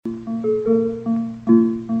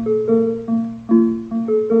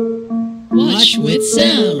with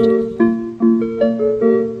Sound.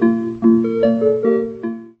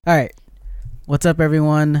 All right. What's up,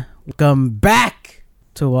 everyone? Welcome back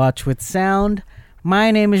to Watch with Sound. My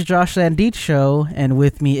name is Josh Landicho, and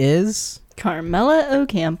with me is Carmela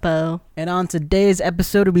Ocampo. And on today's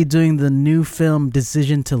episode, we'll be doing the new film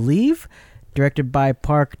Decision to Leave, directed by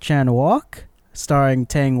Park Chan-wook, starring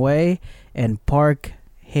Tang Wei and Park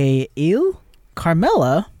Hae-il.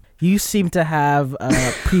 Carmela, you seem to have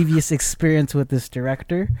a previous experience with this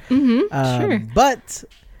director. Sure. But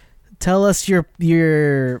tell us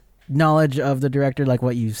your knowledge of the director, like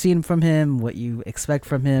what you've seen from him, what you expect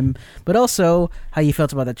from him, but also how you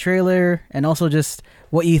felt about the trailer, and also just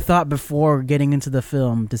what you thought before getting into the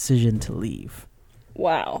film Decision to Leave.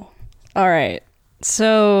 Wow. All right.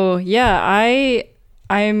 So, yeah,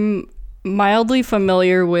 I'm mildly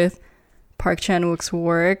familiar with Park Chan-wook's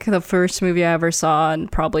work. The first movie I ever saw,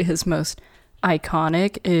 and probably his most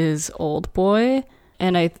iconic, is Old Boy.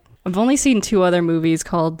 And I've only seen two other movies,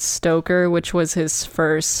 called Stoker, which was his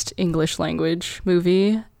first English language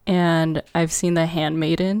movie, and I've seen The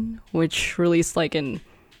Handmaiden, which released like in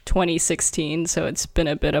 2016, so it's been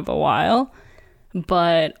a bit of a while.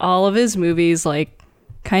 But all of his movies like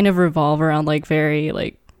kind of revolve around like very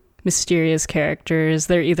like mysterious characters.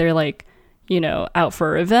 They're either like, you know, out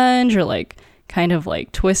for revenge or like kind of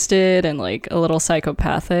like twisted and like a little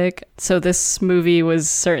psychopathic. So this movie was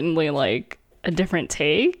certainly like a different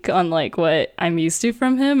take on like what I'm used to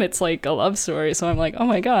from him. It's like a love story, so I'm like, oh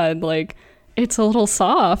my god, like it's a little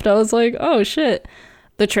soft. I was like, oh shit.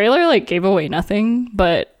 The trailer like gave away nothing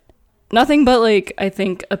but like I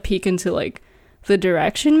think a peek into like the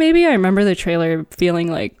direction. Maybe I remember the trailer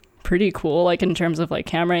feeling like pretty cool, like in terms of like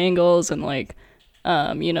camera angles and like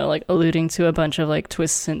you know, like alluding to a bunch of like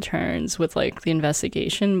twists and turns with like the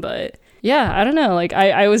investigation. But yeah, I don't know, like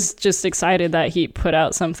I was just excited that he put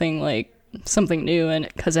out something new, and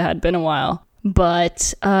because it had been a while.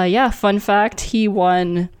 But yeah, fun fact, he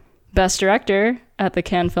won Best Director at the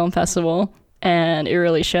Cannes Film Festival, and it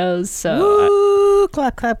really shows. So Woo!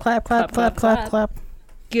 Clap, clap, clap, clap, clap, clap, clap.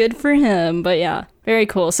 Good for him. But yeah, very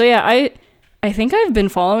cool. So yeah, I think I've been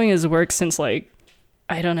following his work since like,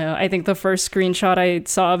 I don't know, I think the first screenshot I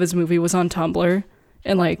saw of his movie was on Tumblr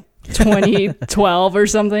in like 2012 or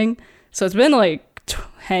something. So it's been like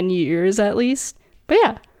 10 years at least. But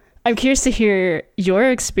yeah, I'm curious to hear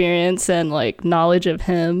your experience and like knowledge of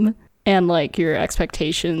him and like your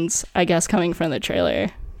expectations, I guess, coming from the trailer.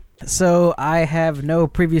 So I have no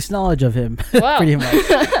previous knowledge of him. Wow. Pretty much.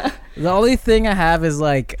 The only thing I have is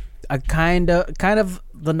like a kind of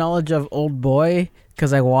the knowledge of Old Boy,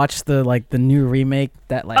 because I watched the new remake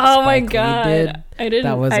that like oh Spike my Lee god did. I didn't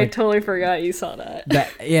that was, I like, totally forgot you saw that.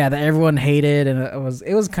 that everyone hated, and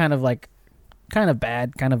it was kind of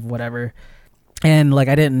bad, kind of whatever. And like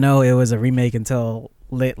I didn't know it was a remake until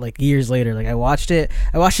years later. Like I watched it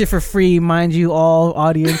for free, mind you, all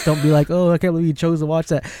audience, don't be like, oh, I can't believe you chose to watch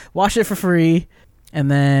that. Watch it for free. And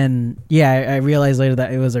then I realized later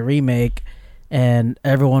that it was a remake, and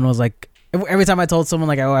everyone was like, every time I told someone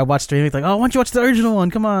like, oh, I watched the remake, like, oh, why don't you watch the original one?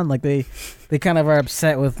 Come on. Like they kind of are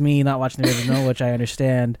upset with me not watching the original, which I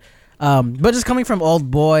understand. But just coming from Old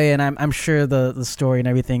Boy, and I'm sure the story and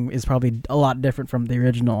everything is probably a lot different from the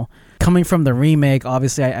original. Coming from the remake,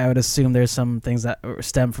 obviously I would assume there's some things that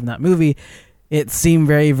stem from that movie. It seemed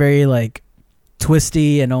very, very like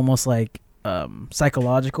twisty and almost like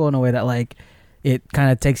psychological in a way that like it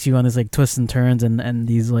kind of takes you on this like twists and turns and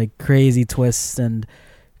these like crazy twists and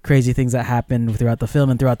crazy things that happen throughout the film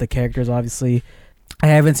and throughout the characters. Obviously I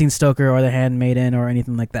haven't seen Stoker or The Handmaiden or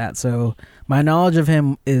anything like that, so my knowledge of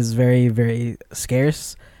him is very, very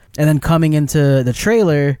scarce. And then coming into the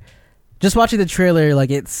trailer, just watching the trailer, like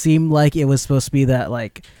it seemed like it was supposed to be that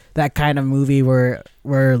kind of movie where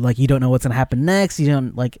like you don't know what's gonna happen next. You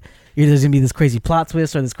don't like there's gonna be this crazy plot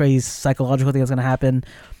twist or this crazy psychological thing that's gonna happen.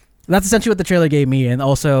 That's essentially what the trailer gave me, and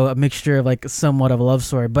also a mixture of like somewhat of a love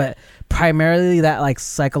story, but primarily that like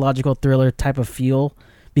psychological thriller type of feel,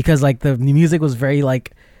 because like the music was very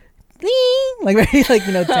like very like,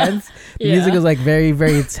 you know, tense. The music was like very,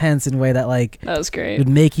 very tense in a way that like that was great. Would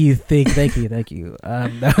make you think. Thank you.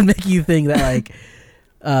 That would make you think that like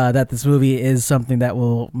that this movie is something that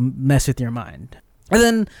will mess with your mind. And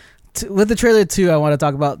then with the trailer too, I want to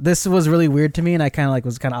talk about, this was really weird to me, and I kind of like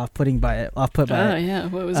was kind of off-put by it. Oh yeah,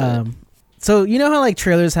 what was it? So you know how like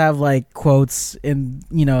trailers have like quotes in,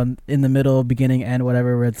 you know, in the middle, beginning, end,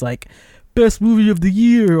 whatever, where it's like best movie of the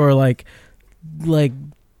year, or like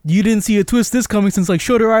you didn't see a twist this coming since like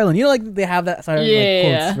Shutter Island. You know, like they have that sort of like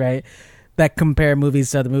quotes, right? That compare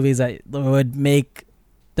movies to other movies that would make,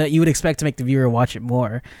 that you would expect to make the viewer watch it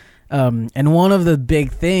more. And one of the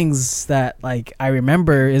big things that like I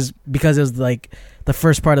remember is because it was like the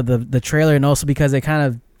first part of the trailer, and also because it kind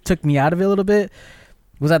of took me out of it a little bit,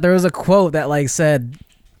 was that there was a quote that like said,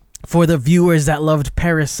 "For the viewers that loved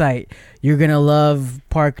Parasite, you're gonna love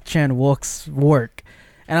Park Chan-wook's work."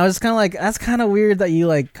 And I was just kind of like, that's kind of weird that you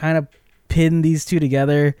like kind of pin these two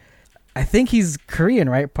together. I think he's Korean,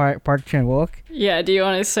 right? Park Chan-wook. Yeah. Do you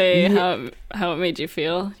want to say how it made you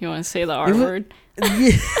feel? You want to say the R word?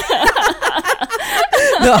 Yeah.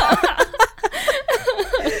 No.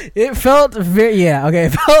 It felt very It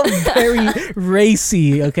felt very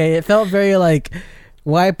racy. Okay, it felt very like,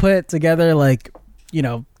 why put it together like, you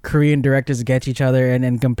know, Korean directors against each other and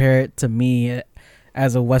then compare it to me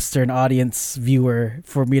as a Western audience viewer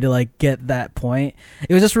for me to like get that point.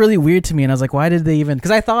 It was just really weird to me, and I was like, why did they even?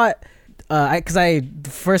 Because I thought, the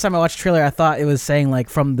first time I watched the trailer, I thought it was saying like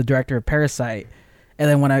from the director of Parasite, and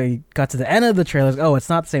then when I got to the end of the trailer, I was like, oh, it's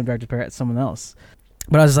not the same director of Parasite, it's someone else.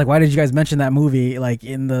 But I was just like, why did you guys mention that movie like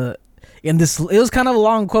in this? It was kind of a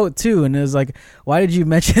long quote too, and it was like, why did you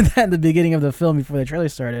mention that in the beginning of the film before the trailer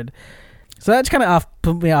started? So that just kind of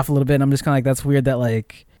put me off a little bit, and I'm just kind of like, that's weird that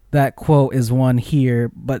like that quote is one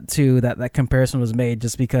here, but two, that comparison was made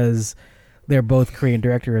just because they're both Korean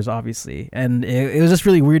directors, obviously. And it was just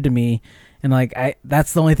really weird to me. And like,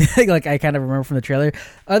 that's the only thing like I kind of remember from the trailer.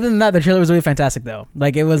 Other than that, the trailer was really fantastic though.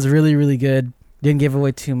 Like, it was really, really good. Didn't give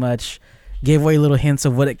away too much. Gave away little hints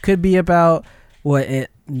of what it could be about, what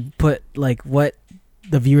it put, like what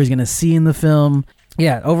the viewer's going to see in the film.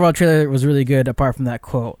 Yeah, overall trailer was really good apart from that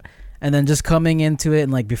quote. And then just coming into it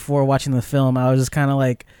and like before watching the film, I was just kind of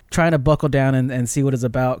like trying to buckle down and see what it's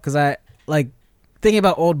about. Because I like thinking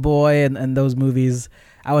about Old Boy and those movies,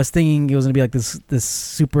 I was thinking it was going to be like this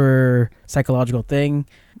super psychological thing.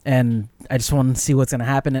 And I just want to see what's going to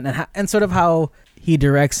happen and sort of how he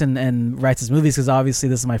directs and writes his movies, because obviously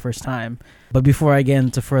this is my first time. But before I get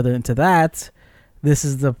into further into that, this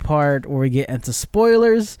is the part where we get into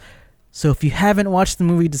spoilers. So if you haven't watched the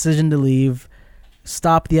movie Decision to Leave,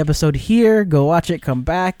 stop the episode here, go watch it, come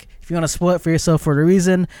back. If you want to spoil it for yourself for a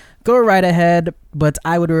reason, go right ahead, but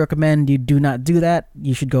I would recommend you do not do that.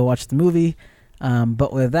 You should go watch the movie.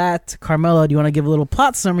 But with that, Carmela, do you want to give a little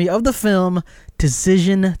plot summary of the film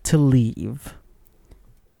Decision to Leave?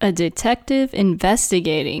 A detective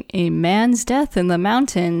investigating a man's death in the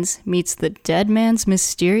mountains meets the dead man's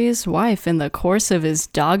mysterious wife in the course of his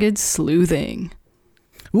dogged sleuthing.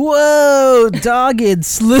 Whoa, dogged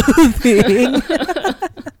sleuthing.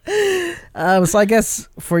 So I guess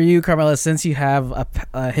for you, Carmela, since you have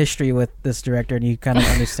a history with this director and you kind of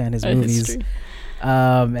understand his movies,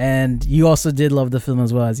 and you also did love the film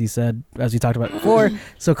as well, as you said, as we talked about before.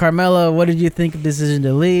 So Carmela, what did you think of Decision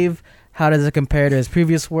to Leave? How does it compare to his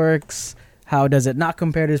previous works? How does it not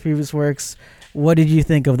compare to his previous works? What did you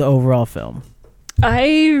think of the overall film?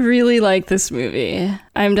 I really like this movie.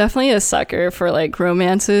 I'm definitely a sucker for like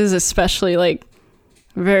romances, especially like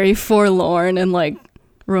very forlorn and like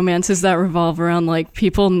romances that revolve around like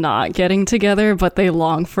people not getting together but they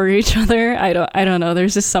long for each other. I don't know.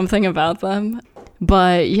 There's just something about them.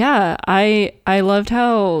 But yeah, I loved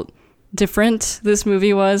how different this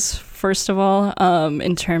movie was, first of all,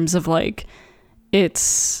 in terms of like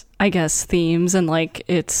its, I guess, themes and like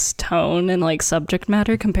its tone and like subject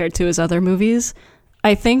matter compared to his other movies.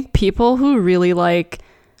 I think people who really like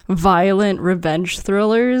violent revenge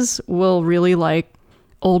thrillers will really like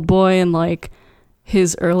Old Boy and like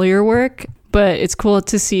his earlier work, but it's cool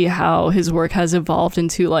to see how his work has evolved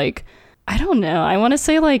into like, I don't know, I want to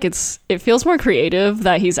say like it feels more creative,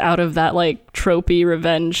 that he's out of that like tropey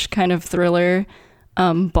revenge kind of thriller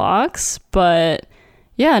box. But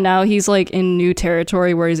yeah, now he's like in new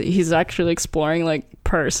territory where he's actually exploring like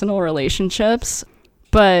personal relationships.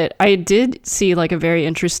 But I did see like a very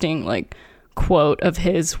interesting like quote of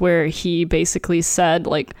his where he basically said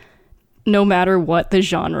like, no matter what the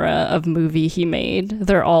genre of movie he made,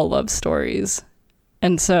 they're all love stories.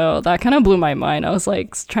 And so that kind of blew my mind. I was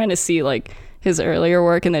like trying to see like his earlier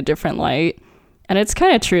work in a different light. And it's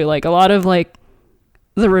kind of true. Like a lot of like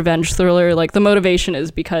the revenge thriller, like the motivation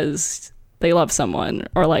is because they love someone,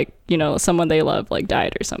 or like, you know, someone they love like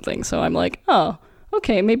died or something. So I'm like, oh,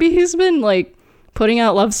 okay, maybe he's been like putting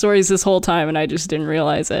out love stories this whole time and I just didn't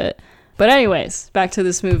realize it. But anyways, back to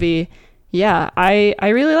this movie. Yeah, I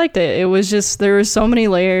really liked it. It was just, there were so many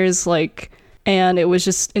layers, like, and it was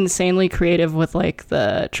just insanely creative with like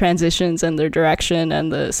the transitions and their direction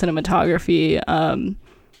and the cinematography.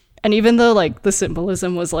 And even though like the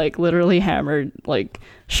symbolism was like literally hammered, like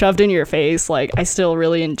shoved in your face, like I still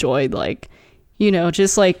really enjoyed like, you know,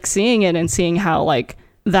 just like seeing it and seeing how like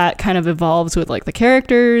that kind of evolves with like the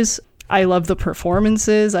characters. I loved the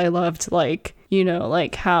performances. I loved like, you know,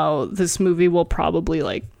 like how this movie will probably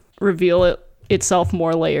like reveal itself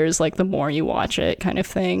more layers like the more you watch it kind of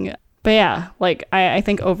thing. But yeah, like I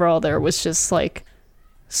think overall there was just like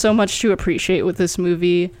so much to appreciate with this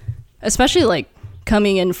movie, especially like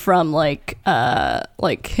coming in from like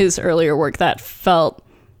his earlier work that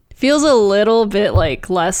feels a little bit like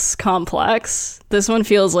less complex. This one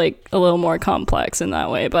feels like a little more complex in that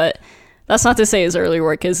way, but that's not to say his earlier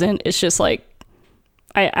work isn't. It's just like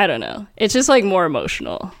I don't know. It's just like more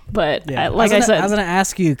emotional. But Yeah. like I said, I was gonna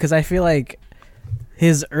ask you because I feel like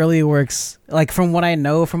his early works, like from what I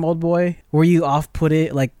know from Oldboy, were you off put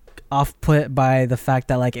by the fact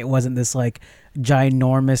that like it wasn't this like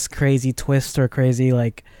ginormous crazy twist or crazy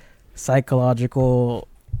like psychological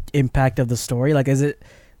impact of the story? Like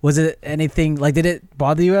was it anything like, did it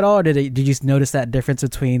bother you at all, or did you notice that difference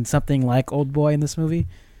between something like Oldboy in this movie?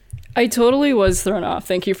 I totally was thrown off.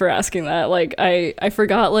 Thank you for asking that. Like I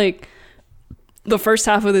forgot like the first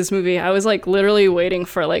half of this movie. I was like literally waiting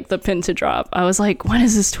for like the pin to drop. I was like, when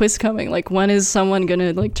is this twist coming? Like when is someone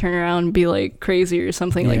gonna like turn around and be like crazy or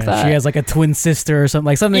something like that? She has like a twin sister or something,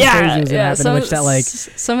 like something crazy was gonna happen, which that like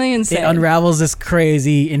something insane. It unravels this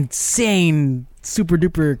crazy, insane, super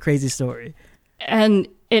duper crazy story. And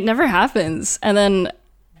it never happens. And then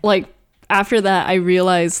like after that I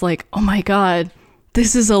realized like, oh my God,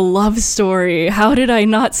 this is a love story. How did I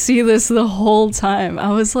not see this the whole time? I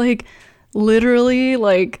was like, literally,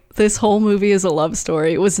 like, this whole movie is a love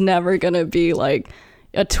story. It was never gonna be like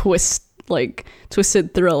a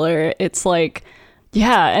twisted thriller. It's like,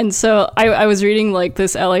 yeah. And so I was reading like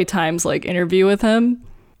this LA Times like interview with him,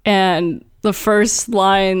 and the first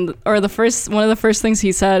line, or one of the first things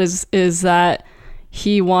he said is that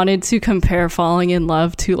he wanted to compare falling in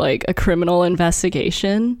love to like a criminal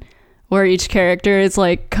investigation, where each character is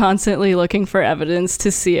like constantly looking for evidence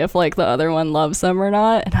to see if like the other one loves them or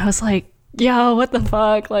not. And I was like, yo, what the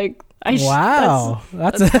fuck? Like, wow,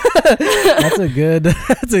 that's a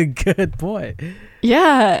good point.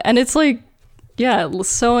 Yeah, and it's like, yeah,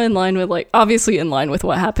 so in line with like, obviously in line with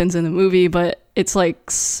what happens in the movie, but it's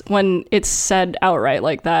like when it's said outright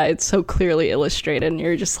like that, it's so clearly illustrated, and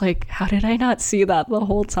you're just like, how did I not see that the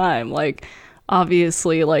whole time? Like,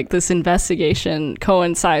 obviously, like this investigation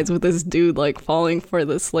coincides with this dude like falling for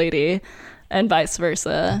this lady, and vice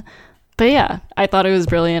versa. But yeah, I thought it was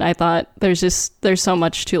brilliant. I thought there's so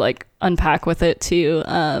much to like unpack with it too.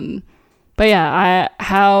 But yeah,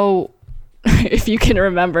 if you can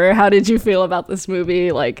remember, how did you feel about this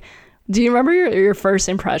movie? Like, do you remember your first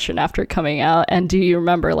impression after coming out, and do you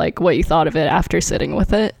remember like what you thought of it after sitting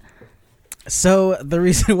with it? So the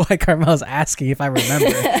reason why Carmel's asking if I remember,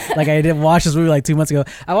 like I didn't watch this movie like 2 months ago.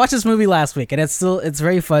 I watched this movie last week, and it's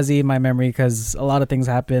very fuzzy in my memory because a lot of things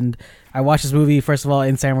happened. I watched this movie first of all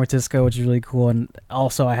in San Francisco, which is really cool, and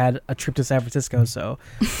also I had a trip to San Francisco, so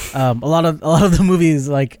a lot of the movie is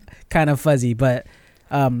like kind of fuzzy. But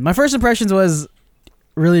my first impressions was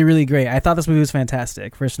really, really great. I thought this movie was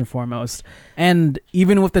fantastic, first and foremost, and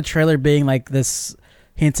even with the trailer being like this,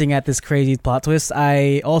 hinting at this crazy plot twist,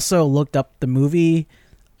 I also looked up the movie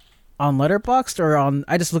on Letterboxd,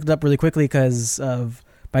 I just looked it up really quickly because of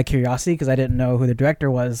my curiosity, because I didn't know who the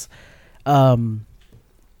director was, and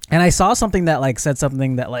I saw something that like said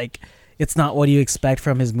something that like it's not what you expect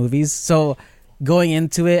from his movies. So going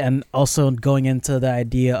into it, and also going into the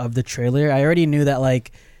idea of the trailer, I already knew that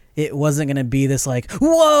like it wasn't going to be this like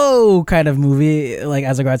whoa kind of movie, like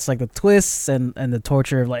as regards to like the twists and the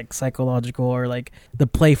torture of like psychological, or like the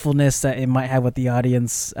playfulness that it might have with the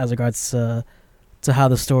audience as regards to how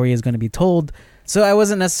the story is going to be told. So I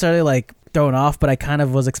wasn't necessarily like thrown off, but I kind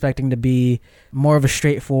of was expecting to be more of a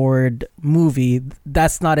straightforward movie.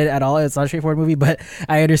 That's not it at all. It's not a straightforward movie, but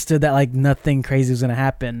I understood that like nothing crazy was going to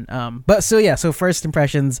happen. But so first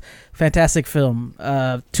impressions, fantastic film.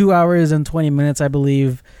 2 hours and 20 minutes, I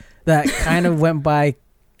believe. That kind of went by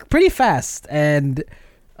pretty fast, and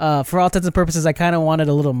for all intents and purposes, I kind of wanted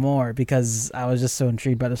a little more because I was just so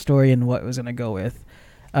intrigued by the story and what it was going to go with.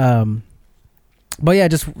 But yeah,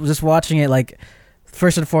 just watching it, like,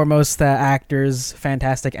 first and foremost, the actors,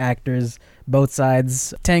 fantastic actors, both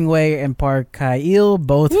sides. Tang Wei and Park Hae-il,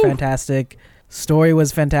 both fantastic. Story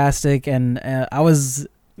was fantastic, and I was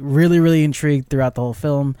really, really intrigued throughout the whole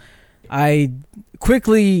film. I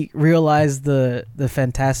quickly realized the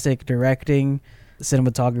fantastic directing,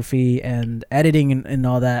 cinematography, and editing and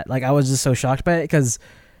all that. Like, I was just so shocked by it because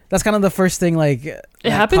that's kind of the first thing, like, it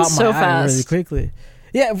happens so fast, really quickly.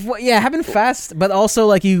 Yeah, it happened fast, but also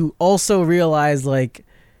like you also realize like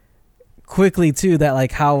quickly too that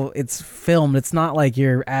like how it's filmed. It's not like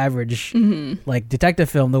your average like detective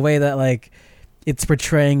film. The way that like it's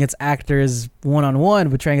portraying its actors one-on-one,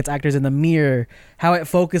 portraying its actors in the mirror, how it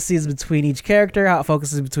focuses between each character, how it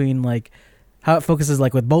focuses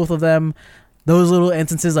like with both of them. Those little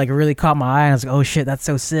instances like really caught my eye, and I was like, oh shit, that's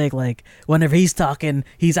so sick. Like whenever he's talking,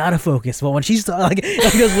 he's out of focus, but when she's talking, like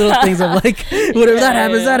those little things of like whatever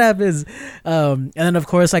that happens. And then of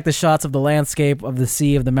course like the shots of the landscape, of the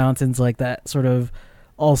sea, of the mountains, like that sort of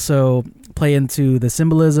also play into the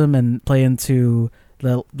symbolism and play into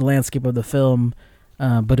the landscape of the film.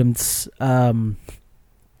 But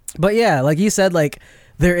yeah, like you said, like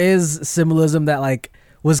there is symbolism that like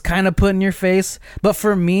was kind of put in your face, but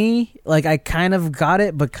for me, like I kind of got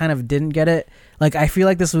it but kind of didn't get it. Like I feel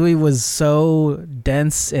like this movie was so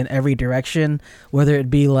dense in every direction, whether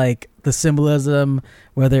it be like the symbolism,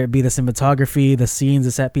 whether it be the cinematography, the scenes,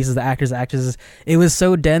 the set pieces, the actors, the actresses. It was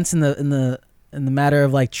so dense in the matter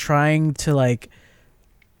of like trying to like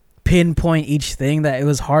pinpoint each thing that it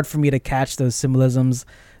was hard for me to catch those symbolisms,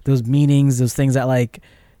 those meanings, those things that like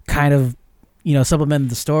kind of, you know, supplement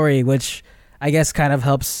the story, which I guess kind of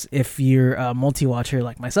helps if you're a multi-watcher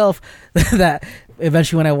like myself, that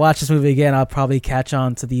eventually when I watch this movie again, I'll probably catch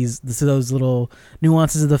on to those little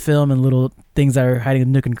nuances of the film and little things that are hiding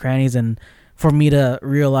in nook and crannies, and for me to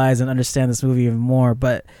realize and understand this movie even more.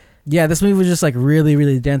 But yeah, this movie was just like really,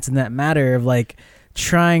 really dense in that matter of like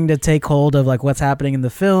trying to take hold of like what's happening in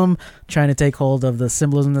the film, trying to take hold of the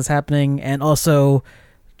symbolism that's happening, and also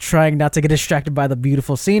trying not to get distracted by the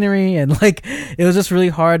beautiful scenery. And like it was just really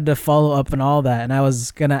hard to follow up on all that. And I was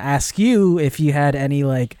gonna ask you if you had any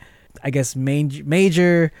like, I guess,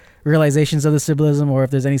 major realizations of the symbolism, or if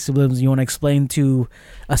there's any symbolisms you want to explain to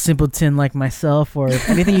a simpleton like myself, or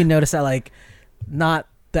anything you noticed that like not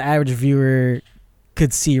the average viewer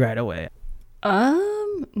could see right away.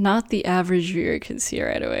 Not the average viewer could see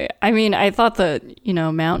right away. I mean, I thought the, you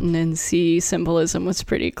know, mountain and sea symbolism was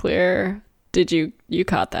pretty clear. Did you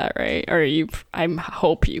caught that, right? Or I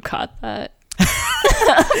hope you caught that.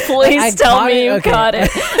 Please tell me you caught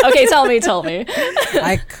it. Okay, tell me.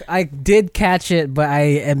 I did catch it, but I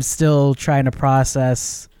am still trying to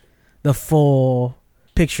process the full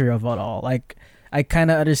picture of it all. Like I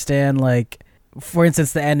kind of understand, like for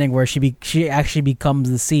instance, the ending where she actually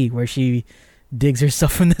becomes the sea, where she digs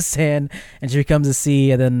herself in the sand and she becomes a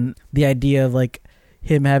sea, and then the idea of like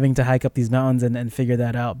him having to hike up these mountains and figure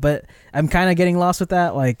that out. But I'm kind of getting lost with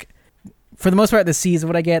that. Like for the most part, the sea is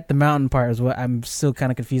what I get. The mountain part is what I'm still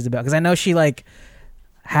kind of confused about, because I know she like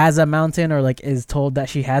has a mountain, or like is told that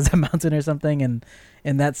she has a mountain or something, and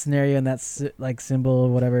in that scenario, and that's like symbol or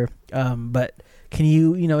whatever. But can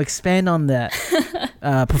you expand on that,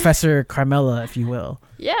 Professor Carmela, if you will?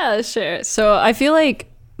 Yeah, sure. So I feel like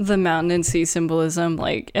the mountain and sea symbolism,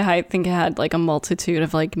 like I think it had like a multitude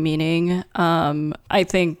of like meaning. I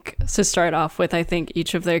think to start off with, I think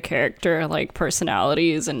each of their character like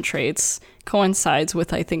personalities and traits coincides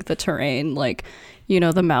with, I think, the terrain. Like, you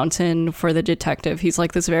know, the mountain for the detective, he's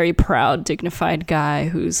like this very proud, dignified guy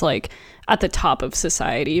who's like at the top of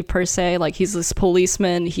society per se. Like he's this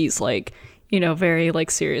policeman, he's like, you know, very like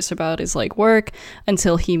serious about his like work,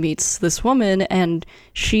 until he meets this woman, and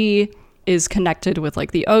she is connected with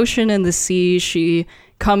like the ocean and the sea. She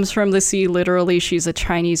comes from the sea, literally. She's a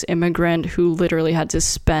Chinese immigrant who literally had to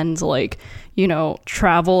spend like, you know,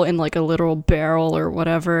 travel in like a literal barrel or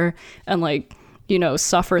whatever, and like, you know,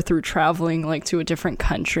 suffer through traveling like to a different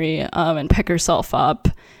country, and pick herself up.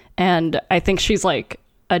 And I think she's like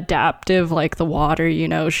adaptive like the water, you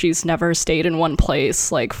know, she's never stayed in one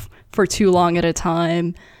place like for too long at a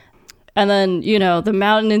time. And then, you know, the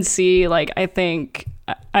mountain and sea, like I think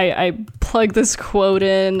I plugged this quote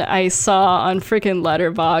in I saw on freaking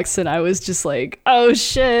Letterboxd, and I was just like, oh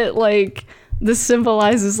shit, like this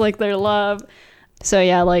symbolizes like their love. So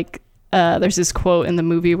yeah, like there's this quote in the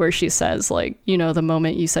movie where she says like, you know, the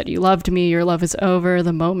moment you said you loved me, your love is over.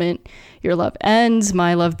 The moment your love ends,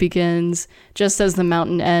 my love begins, just as the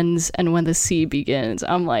mountain ends and when the sea begins.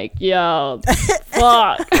 I'm like, yo,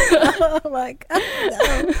 fuck. Oh my god,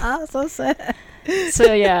 no, I'm so sad.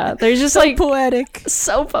 So yeah, there's just so like poetic.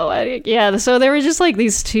 So poetic. Yeah, so there were just like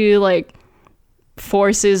these two like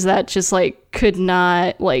forces that just like could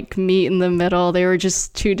not like meet in the middle. They were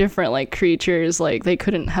just two different like creatures. Like they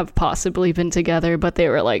couldn't have possibly been together, but they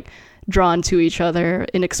were like drawn to each other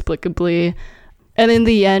inexplicably. And in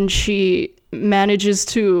the end, she manages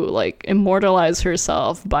to like immortalize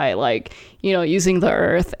herself by like, you know, using the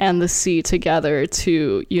earth and the sea together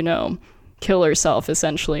to, you know, kill herself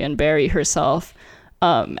essentially and bury herself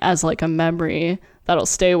as like a memory that'll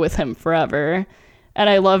stay with him forever. And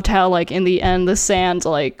I loved how like in the end the sand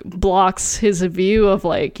like blocks his view of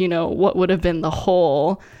like, you know, what would have been the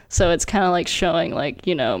whole. So it's kind of like showing like,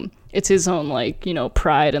 you know, it's his own like, you know,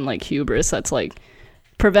 pride and like hubris that's like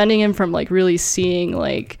preventing him from like really seeing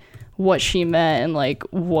like what she meant and like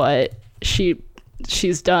what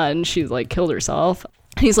she's done. She's like killed herself.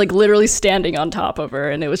 He's like literally standing on top of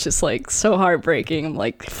her, and it was just like so heartbreaking. I'm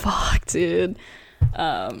like, fuck, dude.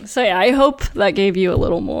 So yeah, I hope that gave you a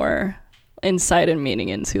little more insight and meaning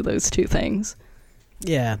into those two things.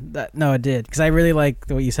 Yeah, no, it did, because I really like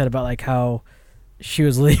what you said about like how she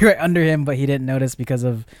was literally right under him, but he didn't notice because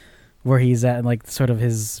of where he's at and like sort of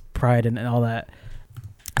his pride and all that.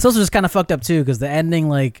 It's also just kind of fucked up too, because the ending,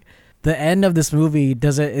 like the end of this movie,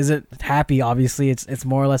 isn't happy. Obviously, it's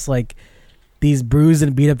more or less like these bruised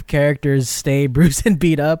and beat up characters stay bruised and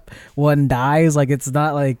beat up. One dies. Like it's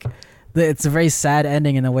not like it's a very sad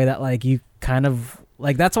ending in a way that like you kind of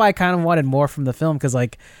like. That's why I kind of wanted more from the film, because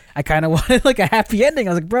like I kind of wanted like a happy ending.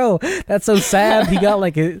 I was like, bro, that's so sad. He got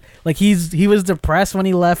like he was depressed when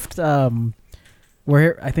he left.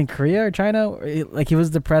 Where I think Korea or China. Like he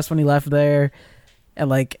was depressed when he left there,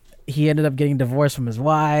 and like he ended up getting divorced from his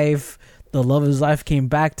wife. The love of his life came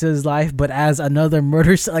back to his life, but as another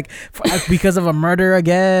murder, like because of a murder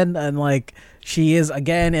again, and like she is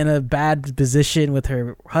again in a bad position with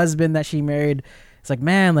her husband that she married. It's like,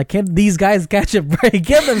 man, like can these guys catch a break?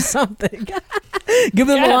 Give them something, give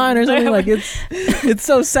them a line or something. Like it's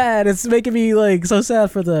so sad. It's making me like so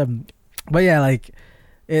sad for them. But yeah, like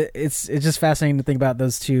it's just fascinating to think about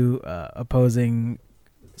those two opposing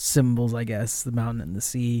symbols, I guess, the mountain and the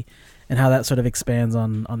sea, and how that sort of expands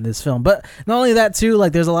on this film. But not only that too,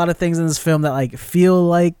 like there's a lot of things in this film that like feel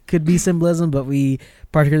like could be symbolism, but we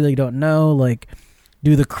particularly don't know. Like,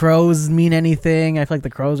 do the crows mean anything? I feel like the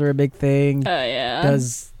crows are a big thing. Oh yeah.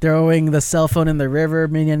 Does throwing the cell phone in the river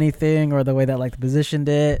mean anything, or the way that like the positioned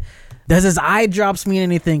it? Does his eye drops mean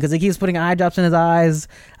anything? Because he keeps putting eye drops in his eyes.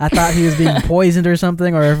 I thought he was being poisoned or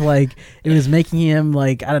something, or if like it was making him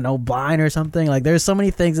like, I don't know, blind or something. Like there's so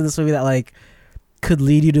many things in this movie that like could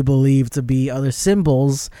lead you to believe to be other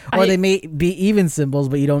symbols, or they may be even symbols,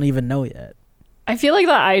 but you don't even know yet. I feel like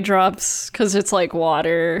the eye drops, because it's like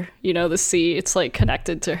water, you know, the sea, it's like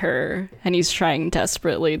connected to her, and he's trying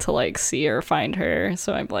desperately to like see or find her.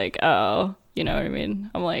 So I'm like, oh, you know what I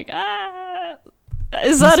mean? I'm like,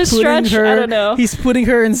 is that a stretch? I don't know. He's putting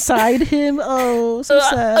her inside him. Oh, so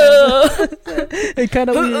sad. It's kind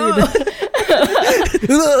of weird.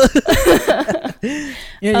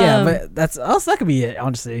 yeah, but that could be it.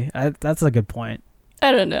 Honestly, that's a good point.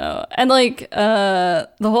 I don't know, and like the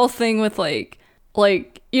whole thing with like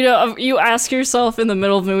you know, you ask yourself in the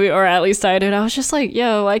middle of the movie, or at least I did. I was just like,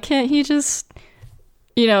 yo, why can't he just,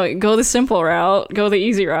 you know, go the simple route, go the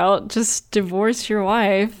easy route, just divorce your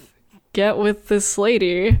wife? Get with this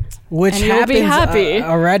lady, which and happens you'll be happy.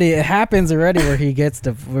 Already. It happens already where she gets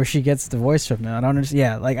divorced from him. I don't understand.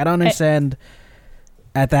 Yeah, like I don't understand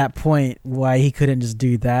at that point why he couldn't just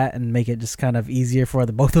do that and make it just kind of easier for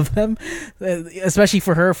the both of them, especially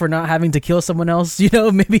for her for not having to kill someone else. You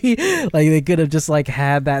know, maybe like they could have just like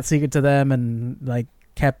had that secret to them and like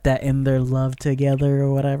kept that in their love together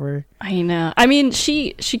or whatever. I know. I mean,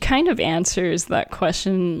 she kind of answers that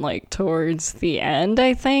question like towards the end.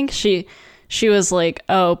 I think she was like,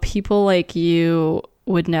 oh, people like you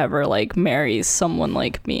would never like marry someone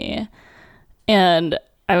like me. And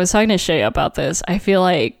I was talking to Shay about this. I feel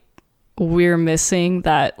like we're missing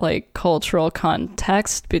that like cultural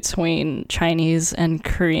context between Chinese and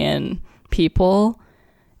Korean people.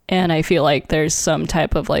 And I feel like there's some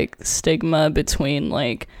type of like stigma between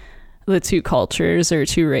like the two cultures or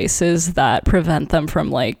two races that prevent them from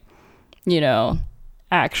like, you know,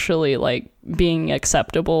 actually like being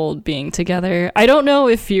acceptable, being together. I don't know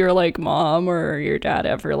if your like mom or your dad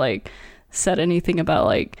ever like said anything about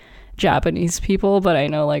like Japanese people, but I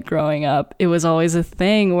know like growing up, it was always a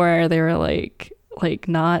thing where they were like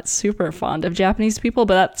not super fond of Japanese people,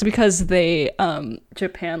 but that's because they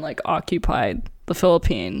Japan like occupied the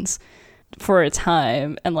Philippines for a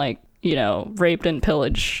time and like, you know, raped and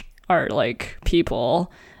pillaged our like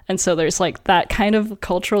people, and so there's like that kind of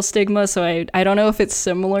cultural stigma. So I don't know if it's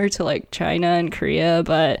similar to like China and Korea,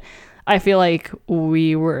 but I feel like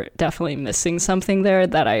we were definitely missing something there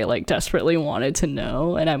that I like desperately wanted to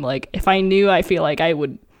know. And I'm like, if I knew, I feel like I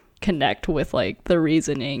would connect with like the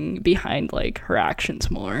reasoning behind like her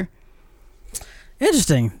actions more.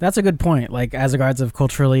 Interesting. That's a good point. Like as regards of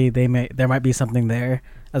culturally, there might be something there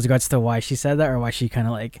as regards to why she said that, or why she kind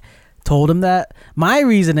of like told him that. My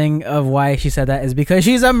reasoning of why she said that is because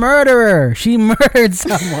she's a murderer. She murdered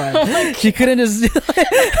someone. She couldn't just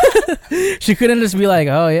be like,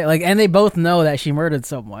 oh yeah, like, and they both know that she murdered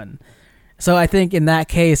someone. So I think in that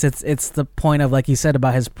case, it's the point of, like you said,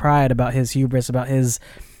 about his pride, about his hubris, about his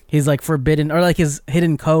He's like forbidden, or like his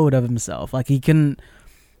hidden code of himself. Like he couldn't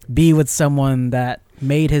be with someone that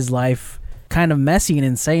made his life kind of messy and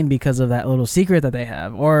insane because of that little secret that they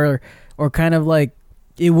have, or kind of like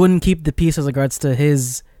it wouldn't keep the peace as regards to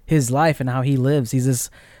his life and how he lives. He's this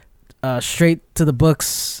straight to the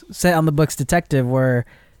books, set on the books detective where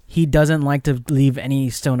he doesn't like to leave any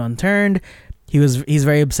stone unturned. He's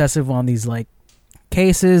very obsessive on these like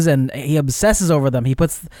cases, and he obsesses over them. He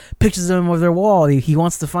puts pictures of them over their wall. He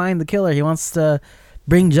wants to find the killer. He wants to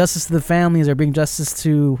bring justice to the families or bring justice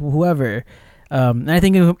to whoever. And I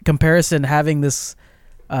think in comparison, having this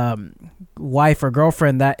wife or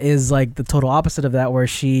girlfriend that is like the total opposite of that, where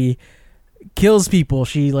she kills people,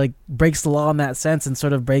 she like breaks the law in that sense and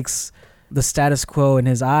sort of breaks the status quo in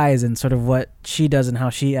his eyes and sort of what she does and how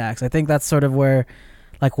she acts. I think that's sort of where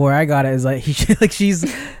I got it, is like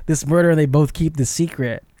she's this murderer and they both keep the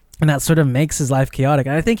secret, and that sort of makes his life chaotic.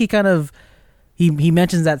 And I think he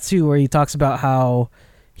mentions that too, where he talks about how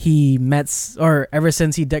he ever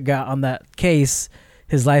since he got on that case,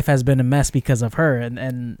 his life has been a mess because of her, and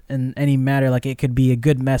in any matter, like it could be a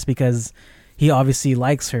good mess because he obviously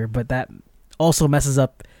likes her, but that also messes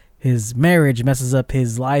up his marriage, messes up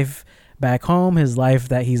his life back home, his life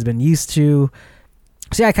that he's been used to.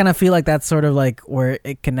 So yeah, I kind of feel like that's sort of like where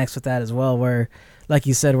it connects with that as well, where, like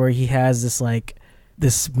you said, where he has this like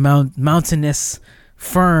this mountainous,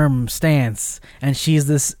 firm stance, and she's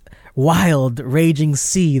this wild, raging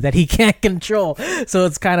sea that he can't control. So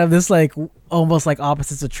it's kind of this like almost like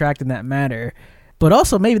opposites attract in that matter. But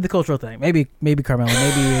also maybe the cultural thing, maybe Carmelo,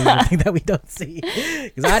 maybe the thing that we don't see,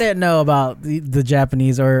 because I didn't know about the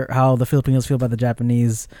Japanese or how the Filipinos feel about the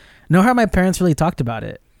Japanese, nor how my parents really talked about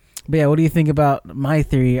it. But yeah, what do you think about my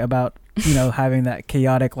theory about, having that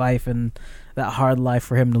chaotic life and that hard life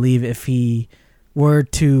for him to leave if he were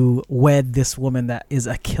to wed this woman that is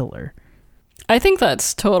a killer? I think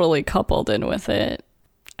that's totally coupled in with it.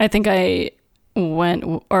 I think I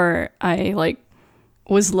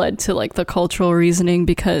was led to like the cultural reasoning,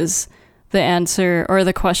 because the answer or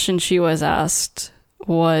the question she was asked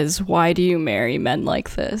was, why do you marry men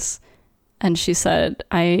like this? And she said,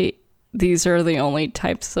 these are the only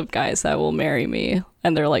types of guys that will marry me,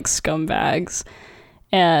 and they're like scumbags.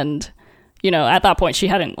 And, at that point she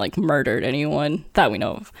hadn't like murdered anyone that we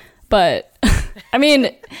know of. But I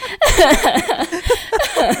mean,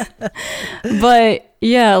 but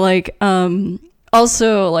yeah, like,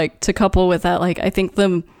 also like to couple with that, like I think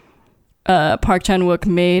the Park Chan-wook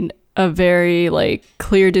made a very like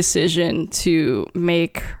clear decision to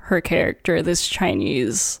make her character this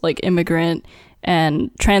Chinese like immigrant, and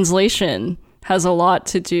translation has a lot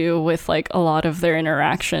to do with like a lot of their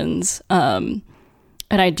interactions.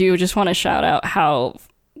 And I do just want to shout out how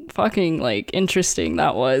fucking like interesting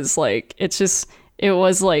that was. Like it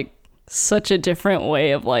was like such a different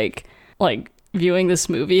way of like viewing this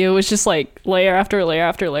movie. It was just like layer after layer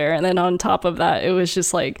after layer, and then on top of that it was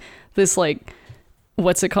just like this like,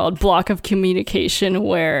 what's it called, block of communication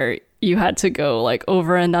where you had to go like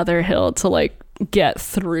over another hill to like get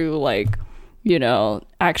through like,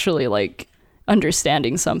 actually like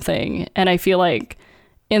understanding something. And I feel like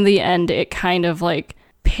in the end it kind of like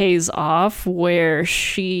pays off, where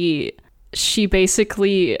she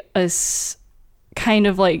basically kind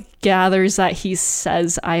of like gathers that he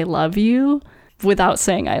says I love you without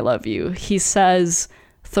saying I love you. He says,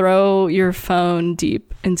 throw your phone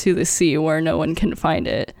deep into the sea where no one can find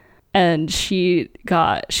it. And she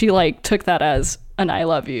like took that as an I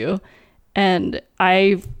love you. And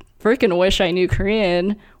I freaking wish I knew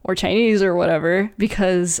Korean or Chinese or whatever,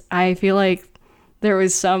 because I feel like there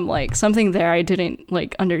was something there I didn't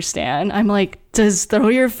like understand. I'm like, does throw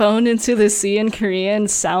your phone into the sea in Korean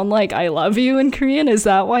sound like I love you in Korean? Is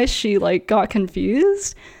that why she like got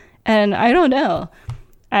confused? And I don't know.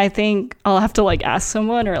 I think I'll have to like ask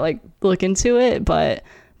someone or like look into it, but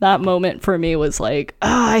that moment for me was like,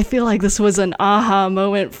 I feel like this was an aha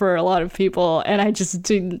moment for a lot of people, and I just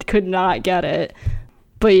could not get it.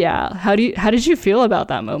 But yeah, how did you feel about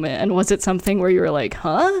that moment? And was it something where you were like,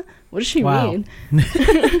 huh? What does she mean?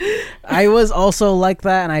 I was also like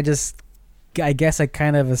that, and I guess I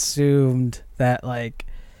kind of assumed that like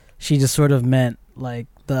she just sort of meant like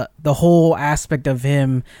the whole aspect of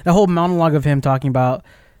him, the whole monologue of him talking about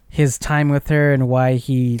his time with her and why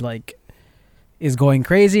he like is going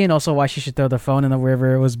crazy, and also why she should throw the phone in the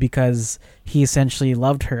river, was because he essentially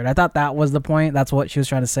loved her. And I thought that was the point. That's what she was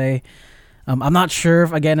trying to say. I'm not sure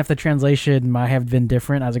if the translation might have been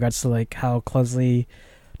different as regards to like how closely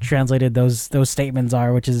translated those statements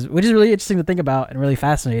are, which is really interesting to think about and really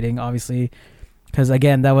fascinating, obviously, because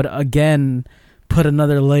again that would again put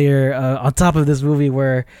another layer on top of this movie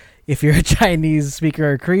where if you're a Chinese speaker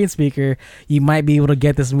or a Korean speaker, you might be able to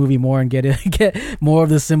get this movie more and get more of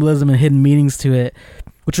the symbolism and hidden meanings to it,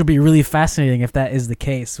 which would be really fascinating if that is the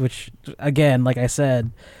case. Which, again, like I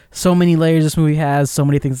said, so many layers this movie has, so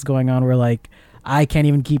many things going on where like I can't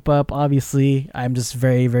even keep up. Obviously, I'm just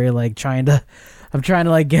very, very like trying to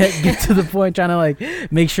like get to the point, trying to like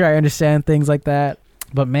make sure I understand things like that.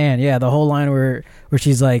 But man, yeah, the whole line where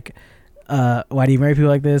she's like, why do you marry people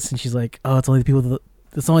like this? And she's like, oh, it's only people that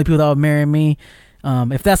will marry me.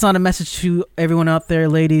 If that's not a message to everyone out there,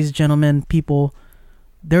 ladies, gentlemen, people,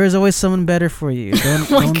 there is always someone better for you.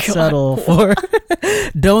 Don't settle for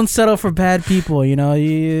don't settle for bad people. You know,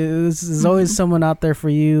 there's always someone out there for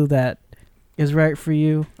you that is right for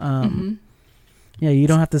you. Yeah, you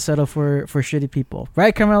don't have to settle for shitty people,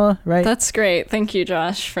 right, Carmela? Right? That's great. Thank you,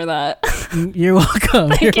 Josh, for that. You're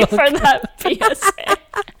welcome. Thank you for that PSA.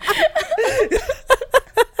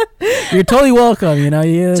 You're totally welcome. You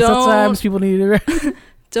know, sometimes people need to.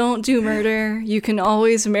 Don't do murder. You can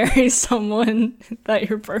always marry someone that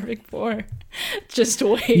you're perfect for. Just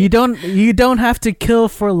wait. You don't have to kill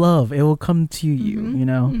for love. It will come to you. You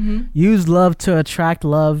know, use love to attract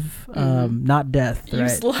love, not death.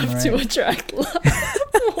 Use love to attract love.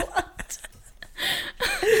 What?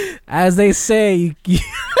 As they say.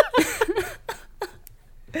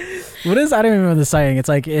 What is? I don't remember the saying. It's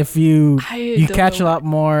like if you catch a lot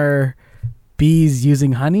more bees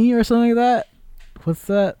using honey or something like that. What's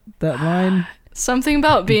that line? Something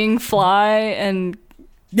about being fly and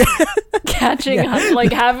catching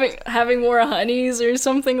like having more honeys or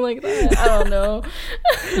something like that. I don't know.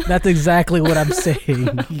 That's exactly what I'm saying.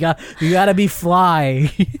 You gotta be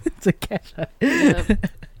fly to catch honey. Yep.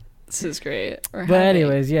 This is great.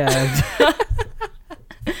 Anyways, yeah.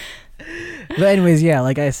 But anyways, yeah,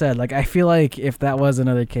 like I said, like I feel like if that was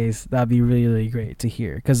another case, that'd be really, really great to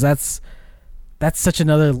hear, because that's such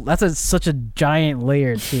a giant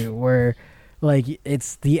layer too, where like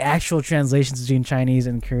it's the actual translations between Chinese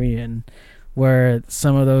and Korean, where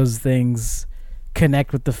some of those things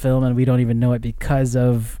connect with the film and we don't even know it because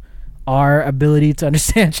of our ability to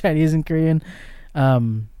understand Chinese and Korean.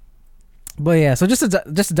 But yeah, so just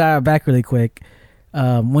to dial back really quick,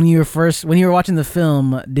 when you were watching the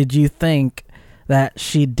film, did you think that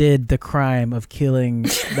she did the crime of killing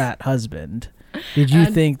that husband? Did you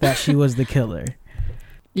think that she was the killer?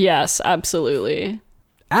 Yes, absolutely.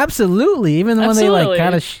 Absolutely. Even when they like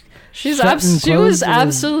kind of she was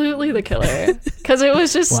absolutely the killer, because it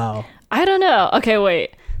was just wow. I don't know. Okay,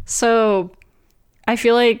 wait. So I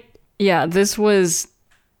feel like this was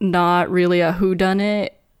not really a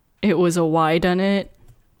whodunit. It was a whydunit.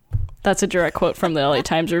 That's a direct quote from the LA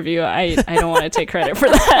Times review. I don't want to take credit for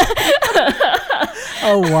that.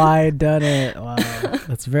 Oh, whydunit. Wow.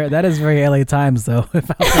 That is very LA Times though.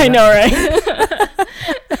 I know, right?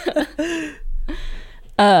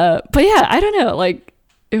 But yeah, I don't know. Like,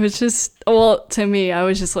 it was just, well, to me, I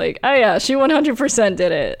was just like, oh yeah, she 100%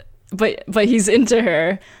 did it. But he's into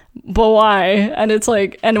her. But why? And it's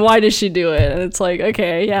like, and why does she do it? And it's like,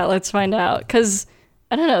 okay, yeah, let's find out. Because,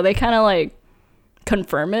 I don't know, they kind of like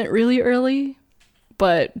confirm it really early.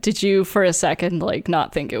 But did you for a second like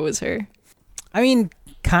not think it was her? I mean,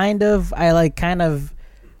 kind of. I kind of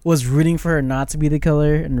was rooting for her not to be the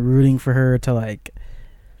killer and rooting for her to like,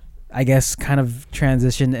 I guess, kind of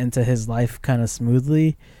transition into his life kind of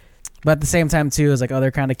smoothly. But at the same time too, it's like, oh,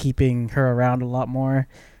 they're kind of keeping her around a lot more.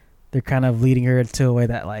 They're kind of leading her into a way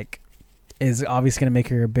that like is obviously going to make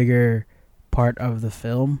her a bigger part of the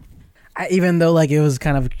film. Even though like it was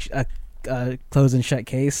kind of a closed and shut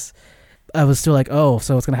case, I was still like, oh,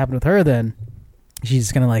 so what's going to happen with her then? She's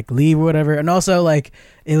just going to like leave or whatever. And also like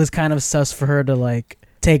it was kind of sus for her to like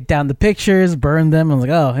take down the pictures, burn them. I was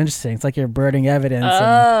like, oh, interesting. It's like you're burning evidence.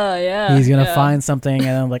 Yeah. He's going to find something.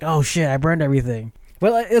 And I'm like, oh shit, I burned everything.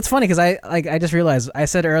 Well, it's funny because I just realized I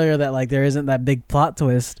said earlier that like there isn't that big plot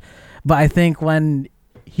twist, but I think when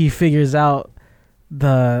he figures out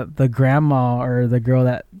the grandma or the girl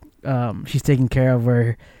that she's taking care of,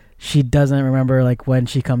 where she doesn't remember like when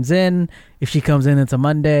she comes in, if she comes in it's a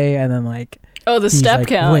Monday, and then like the step like,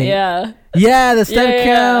 count. wait. Yeah, the step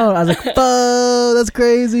count. I was like, oh, that's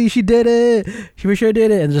crazy. She did it. She for sure did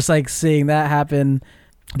it. And just like seeing that happen,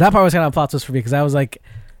 that part was kind of a plot twist for me, because I was like,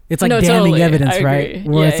 it's like damning totally. evidence, right?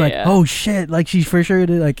 Where it's like, oh shit, like she for sure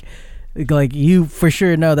did, like you for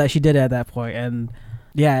sure know that she did it at that point. And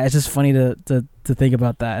yeah, it's just funny to think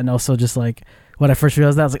about that. And also just like when I first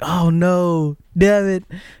realized that, I was like, oh no, damn it,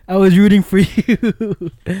 I was rooting for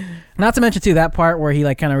you. Not to mention too that part where he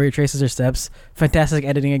like kind of retraces her steps. Fantastic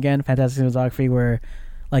editing again, fantastic cinematography, where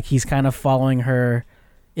like he's kind of following her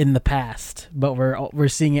in the past, but we're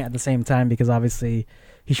seeing it at the same time, because obviously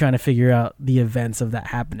he's trying to figure out the events of that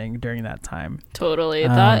happening during that time. Totally.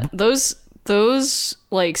 Those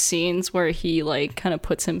like scenes where he like kind of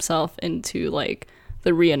puts himself into like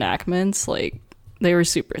the reenactments, like they were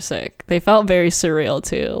super sick. They felt very surreal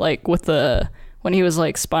too. Like when he was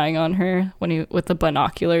like spying on her, with the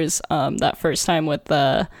binoculars, that first time with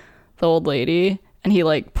the old lady, and he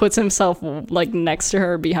like puts himself like next to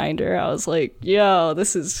her, behind her. I was like, yo,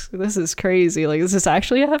 this is crazy. Like, is this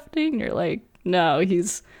actually happening? You're like, no,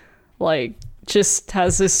 he's like just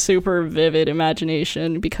has this super vivid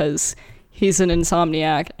imagination because he's an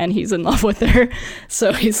insomniac and he's in love with her.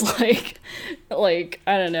 So he's like I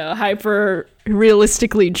don't know, hyper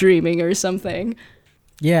realistically dreaming or something.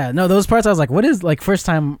 Yeah, no, those parts I was like, what is, like, first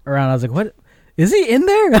time around I was like, what is he in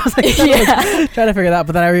there? I was like, trying to figure it out,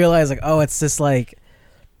 but then I realized like, oh, it's just like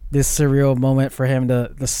this surreal moment for him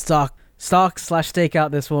to stalk/stake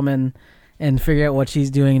out this woman and figure out what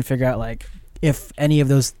she's doing and figure out like if any of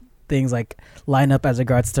those things like line up as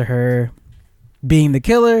regards to her being the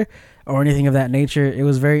killer or anything of that nature. It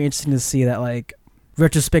was very interesting to see that like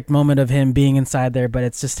retrospect moment of him being inside there, but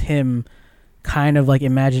it's just him kind of like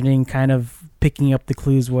imagining, kind of picking up the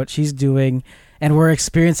clues what she's doing, and we're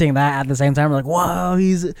experiencing that at the same time. We're like, wow,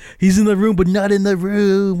 he's in the room but not in the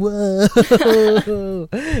room. Whoa.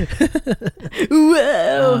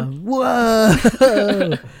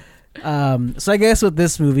 Whoa. So I guess with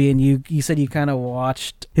this movie, and you said you kind of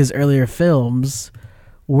watched his earlier films,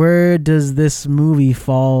 where does this movie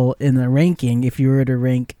fall in the ranking if you were to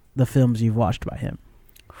rank the films you've watched by him?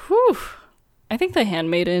 Whew. I think The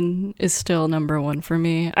Handmaiden is still number one for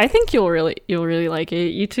me. I think you'll really like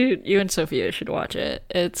it. You and Sophia should watch it.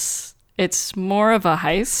 It's more of a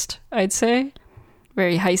heist, I'd say.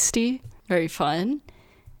 Very heisty, very fun.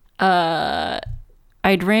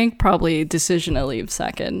 I'd rank probably Decision to Leave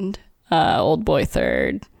second, Old Boy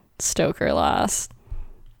third, Stoker last.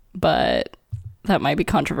 But that might be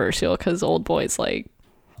controversial because Old Boy's like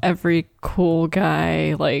every cool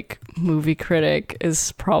guy like movie critic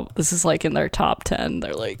is this is like in their top 10.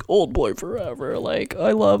 They're like, Old Boy forever, like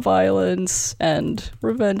I love violence and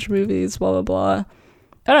revenge movies, blah blah blah.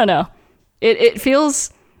 I don't know, it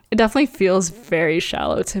definitely feels very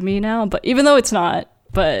shallow to me now, but even though it's not,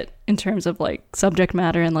 but in terms of like subject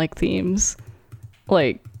matter and like themes,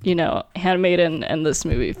 like, you know, Handmaiden and this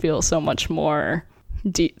movie feel so much more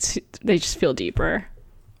deep. They just feel deeper.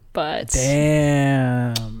 But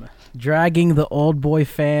damn, dragging the Old Boy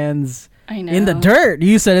fans I know. in the dirt.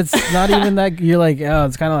 You said it's not even that. You're like, oh,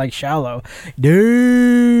 it's kind of like shallow.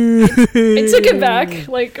 Dude, I took it back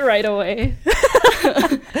like right away.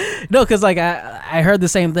 No, because like I heard the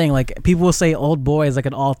same thing. Like people will say Old Boy is like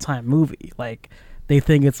an all-time movie. Like they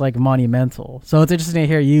think it's like monumental. So it's interesting to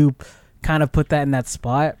hear you kind of put that in that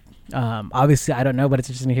spot. Obviously, I don't know, but it's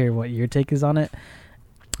interesting to hear what your take is on it.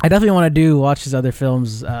 I definitely want to watch his other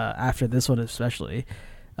films after this one, especially,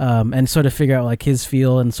 and sort of figure out like his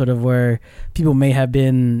feel and sort of where people may have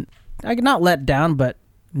been like not let down, but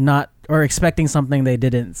not, or expecting something they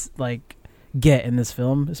didn't like get in this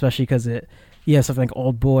film, especially because you have something like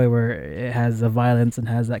Old Boy where it has the violence and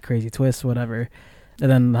has that crazy twist, whatever, and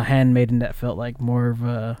then The Handmaiden that felt like more of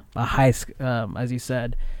a heist, as you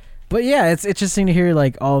said. But yeah, it's interesting to hear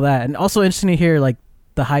like all that, and also interesting to hear like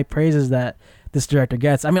the high praises that this director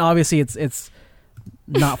gets. I mean, obviously it's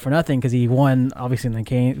not for nothing because he won obviously in the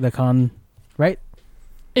Cannes, right?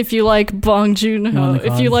 If you like Bong Joon-ho,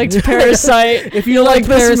 if you liked Parasite, if you like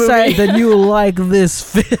Parasite, then you will like this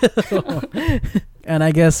film. And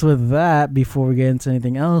I guess with that, before we get into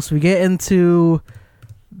anything else, we get into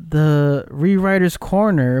the Rewriter's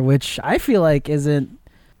Corner, which I feel like isn't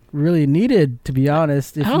really needed, to be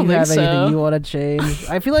honest. If you have anything you want to change,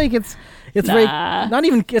 I feel like it's very not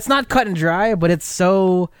even, it's not cut and dry, but it's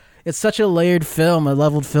such a layered film, a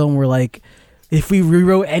leveled film where like if we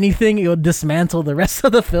rewrote anything, it would dismantle the rest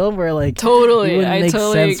of the film. Where like totally, I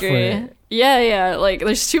totally agree. Yeah, like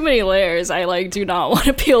there's too many layers. I like do not want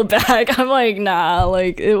to peel back. I'm like, nah,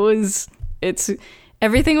 like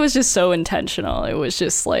everything was just so intentional. It was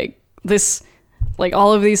just like this. Like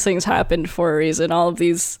all of these things happened for a reason. All of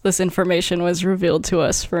this information was revealed to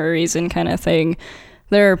us for a reason, kind of thing.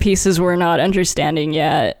 There are pieces we're not understanding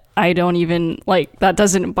yet. I don't even like that.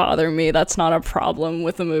 Doesn't bother me. That's not a problem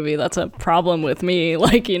with the movie. That's a problem with me.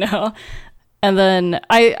 Like, you know. And then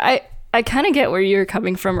I kind of get where you're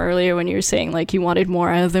coming from earlier when you were saying like you wanted more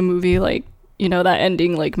out of the movie. Like, you know, that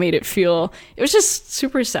ending like made it feel, it was just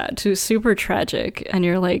super sad, super tragic, and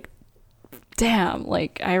you're like, damn.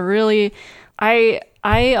 Like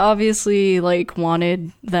I obviously like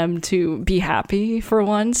wanted them to be happy for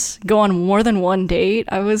once, go on more than one date.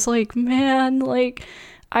 I was like, man, like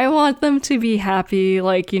I want them to be happy.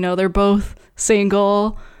 Like, they're both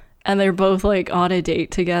single and they're both like on a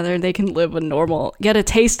date together. They can get a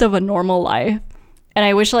taste of a normal life. And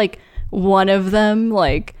I wish like one of them,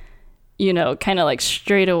 like, kind of like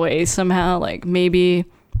straight away somehow, like maybe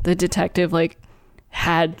the detective like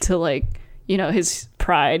had to like, his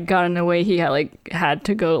pride got in the way. He had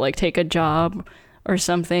to go like take a job or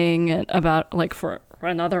something about like for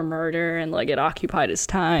another murder, and like it occupied his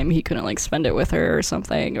time. He couldn't like spend it with her or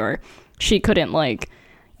something, or she couldn't like,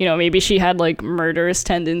 maybe she had like murderous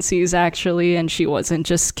tendencies actually, and she wasn't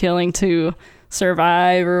just killing to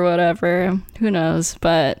survive or whatever. Who knows?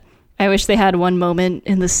 But I wish they had one moment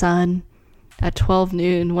in the sun at 12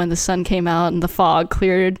 noon when the sun came out and the fog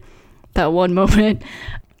cleared. That one moment.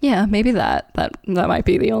 Yeah, maybe that might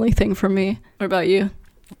be the only thing for me. What about you?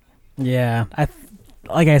 Yeah,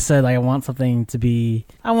 like I said, like I wanted something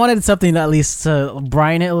to at least to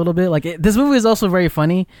brine it a little bit. Like this movie is also very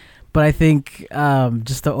funny, but I think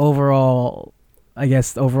just the overall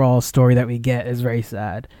story that we get is very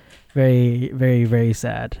sad. Very, very, very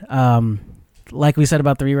sad. Like we said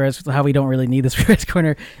about the rewrites, how we don't really need this rewrites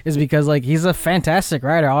corner is because like he's a fantastic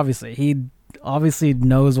writer. Obviously, he obviously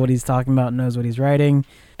knows what he's talking about, knows what he's writing.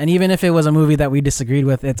 And even if it was a movie that we disagreed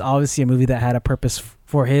with, it's obviously a movie that had a purpose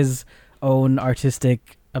for his own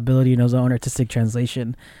artistic ability and his own artistic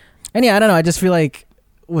translation. And yeah, I don't know. I just feel like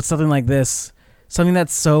with something like this, something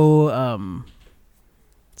that's so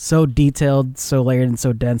detailed, so layered, and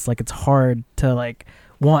so dense, like it's hard to like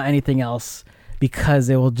want anything else because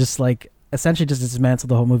it will just like essentially just dismantle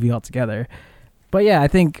the whole movie altogether. But yeah, I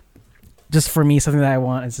think just for me, something that I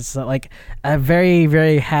want is just like a very,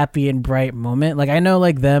 very happy and bright moment. Like I know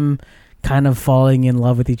like them kind of falling in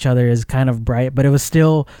love with each other is kind of bright, but it was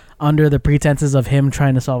still under the pretenses of him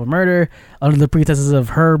trying to solve a murder, under the pretenses of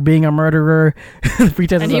her being a murderer, the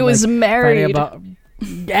pretenses and he of, was like, married.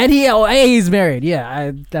 And he's married.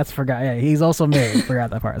 Yeah, that's forgot. Yeah, he's also married.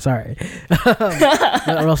 Forgot that part. Sorry.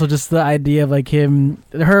 But also just the idea of like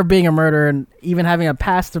her being a murderer and even having a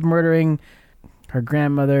past of murdering her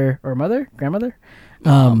grandmother.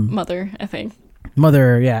 Mother, I think.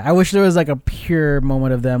 Mother, yeah. I wish there was like a pure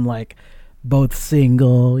moment of them like both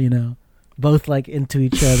single, both like into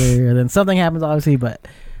each other, and then something happens obviously, but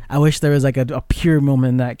I wish there was like a pure moment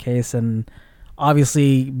in that case. And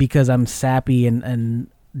obviously because I'm sappy and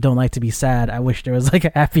don't like to be sad, I wish there was like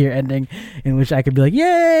a happier ending in which I could be like,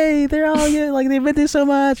 yay, they're all good, like they've been through so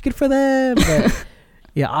much, good for them. But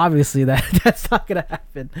yeah, obviously that's not gonna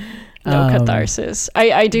happen. No catharsis.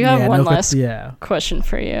 I do have one last yeah. question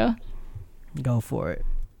for you. Go for it.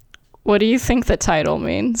 What do you think the title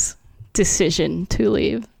means? Decision to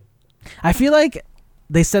leave. I feel like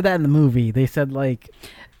they said that in the movie. They said like,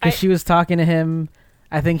 because she was talking to him,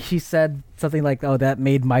 I think she said something like, "Oh, that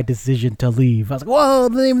made my decision to leave." I was like, "Whoa!"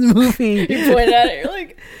 The name of the movie. You pointed at it. You're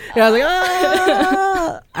like, yeah, I was like,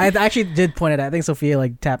 "Ah!" I actually did point at it. I think Sophia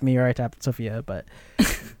like tapped me, or I tapped Sophia, but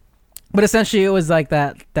essentially it was like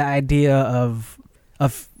that. The idea of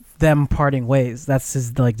them parting ways. That's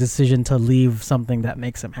his like decision to leave something that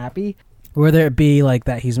makes him happy. Whether it be like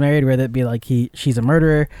that he's married, whether it be like she's a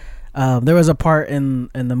murderer. There was a part in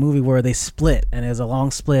the movie where they split, and it was a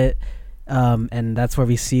long split. And that's where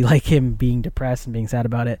we see like him being depressed and being sad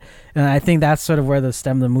about it. And I think that's sort of where the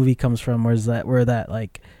stem of the movie comes from,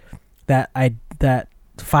 that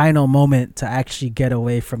final moment to actually get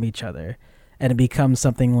away from each other, and it becomes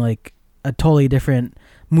something like a totally different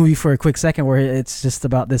movie for a quick second, where it's just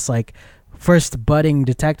about this like first budding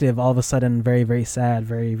detective all of a sudden very, very sad,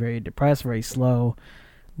 very, very depressed, very slow,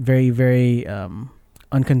 very, very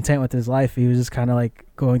uncontent with his life. He was just kind of like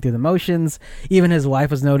going through the motions. Even his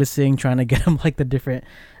wife was noticing, trying to get him like the different,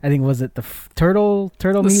 I think, was it the turtle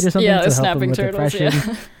meat or something? Yeah, to the help him snapping with turtles. depression.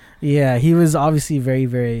 Yeah. Yeah, he was obviously very,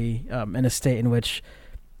 very in a state in which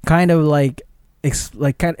kind of like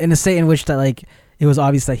in a state in which that like it was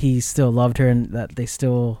obvious that he still loved her and that they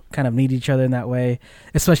still kind of need each other in that way,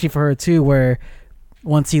 especially for her too, where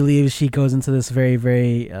once he leaves, she goes into this very,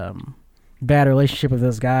 very bad relationship with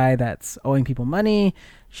this guy that's owing people money.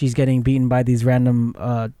 She's getting beaten by these random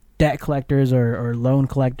debt collectors or loan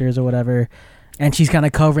collectors or whatever, and she's kind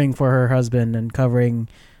of covering for her husband and covering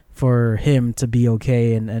for him to be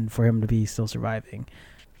okay and for him to be still surviving.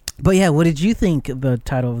 But yeah, what did you think the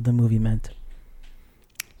title of the movie meant?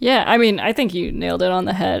 Yeah, I mean, I think you nailed it on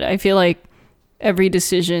the head. I feel like every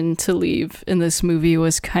decision to leave in this movie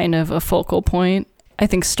was kind of a focal point. I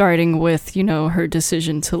think starting with, her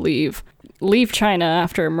decision to leave China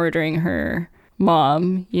after murdering her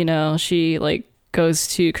mom. She like goes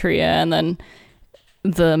to Korea, and then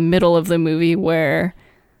the middle of the movie where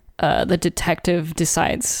the detective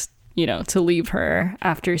decides to leave her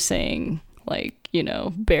after saying, like,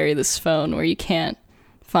 bury this phone where you can't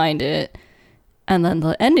find it. And then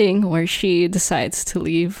the ending where she decides to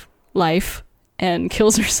leave life and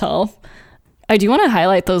kills herself. I do want to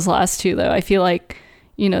highlight those last two, though. I feel like,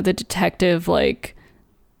 the detective, like,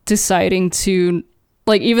 deciding to,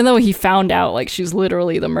 like, even though he found out, like, she's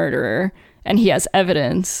literally the murderer and he has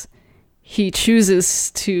evidence, he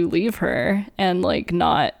chooses to leave her and, like,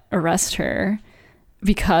 not arrest her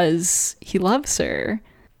because he loves her.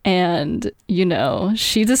 And,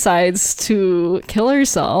 she decides to kill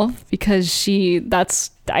herself because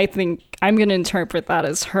I think I'm going to interpret that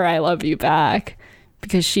as her I love you back,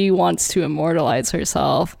 because she wants to immortalize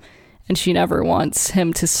herself and she never wants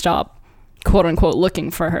him to stop, quote unquote, looking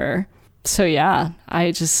for her. So yeah,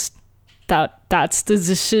 that's the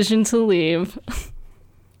decision to leave.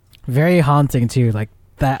 Very haunting too. Like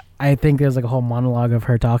that, I think there's like a whole monologue of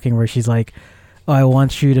her talking where she's like, oh, I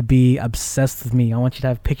want you to be obsessed with me. I want you to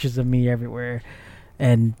have pictures of me everywhere,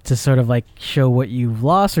 and to sort of like show what you've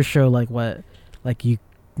lost, or show like what like you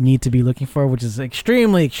need to be looking for, which is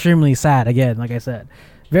extremely, extremely sad. Again, like I said,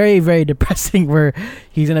 very, very depressing, where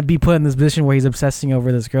he's going to be put in this position where he's obsessing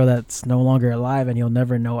over this girl that's no longer alive, and he'll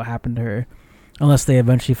never know what happened to her unless they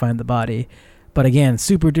eventually find the body. But again,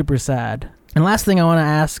 super duper sad. And last thing I want to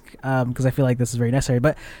ask, because I feel like this is very necessary,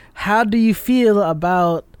 but how do you feel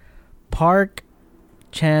about Park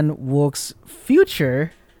Chan-wook's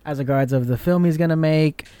future as regards of the film he's gonna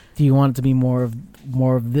make? Do you want it to be more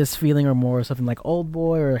of this feeling, or more of something like Old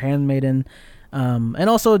Boy or Handmaiden? And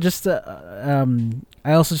also just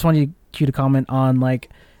I also just want you to comment on like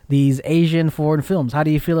these Asian foreign films. How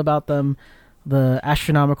do you feel about them? The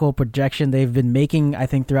astronomical projection they've been making, I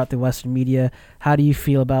think, throughout the Western media. How do you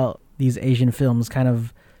feel about these Asian films kind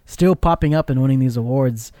of still popping up and winning these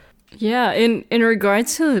awards? Yeah, in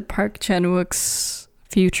regards to Park Chan-wook's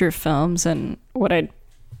future films and what I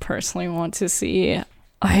personally want to see,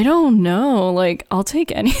 I don't know. Like, I'll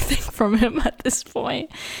take anything from him at this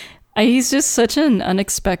point. He's just such an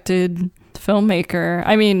unexpected filmmaker.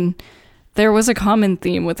 I mean, there was a common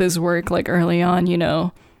theme with his work, like early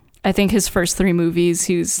on, I think his first 3 movies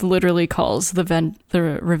he's literally calls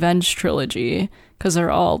the Revenge trilogy, because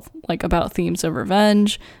they're all like about themes of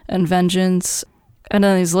revenge and vengeance. And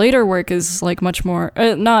then his later work is like much more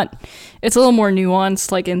it's a little more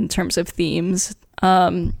nuanced, like in terms of themes.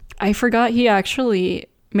 I forgot he actually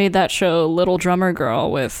made that show Little Drummer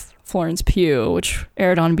Girl with Florence Pugh, which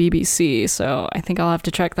aired on BBC, so I think I'll have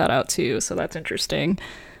to check that out too, so that's interesting.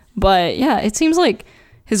 But yeah, it seems like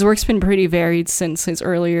his work's been pretty varied since his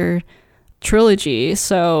earlier trilogy,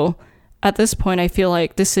 so at this point I feel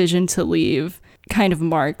like Decision to Leave kind of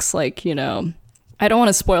marks, like, I don't want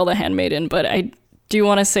to spoil The Handmaiden, but I do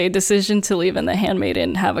want to say Decision to Leave and The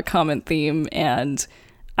Handmaiden have a common theme, and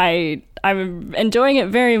I'm enjoying it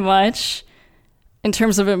very much in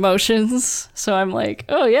terms of emotions. So I'm like,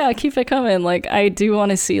 oh yeah, keep it coming. Like, I do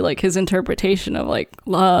want to see like his interpretation of like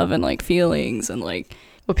love and like feelings and like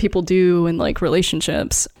what people do in like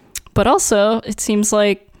relationships. But also it seems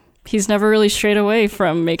like he's never really strayed away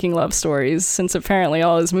from making love stories, since apparently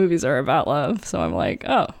all his movies are about love. So I'm like,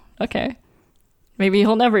 oh, okay, maybe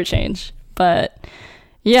he'll never change. But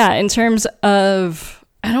yeah, in terms of,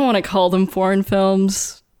 I don't want to call them foreign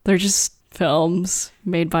films. They're just films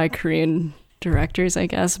made by Korean directors, I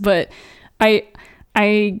guess. But I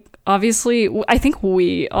think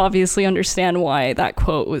we obviously understand why that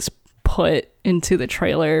quote was put into the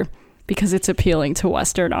trailer, because it's appealing to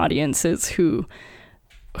Western audiences who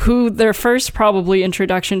their first probably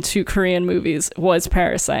introduction to Korean movies was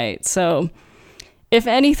Parasite. So if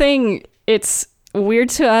anything, it's weird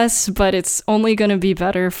to us, but it's only going to be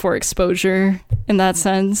better for exposure in that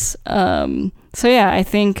sense. So yeah, I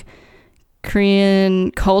think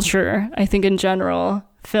Korean culture, I think in general,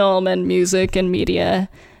 film and music and media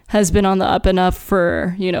has been on the up and up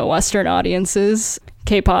for, Western audiences,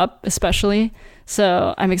 K-pop especially.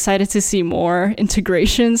 So I'm excited to see more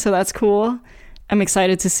integration. So that's cool. I'm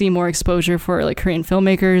excited to see more exposure for like Korean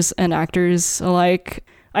filmmakers and actors alike.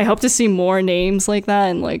 I hope to see more names like that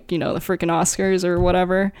in like, the freaking Oscars or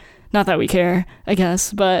whatever. Not that we care, I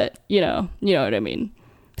guess, but you know what I mean.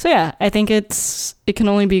 So yeah, I think it can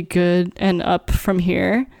only be good and up from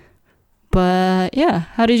here. But yeah,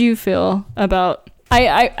 how did you feel about,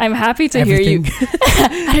 I'm happy to Everything. hear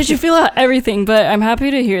you. How did you feel about everything? But I'm happy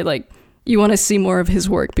to hear like you want to see more of his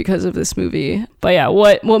work because of this movie. But yeah,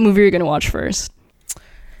 what movie are you going to watch first?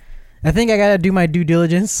 I think I gotta do my due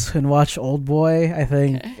diligence and watch Old Boy. I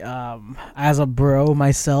think, as a bro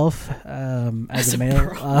myself, as a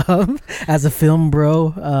male, as a film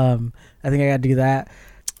bro, I think I gotta do that.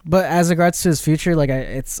 But as regards to his future, like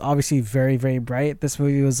it's obviously very, very bright. This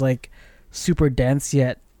movie was like super dense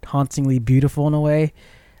yet hauntingly beautiful in a way.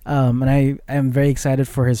 And I am very excited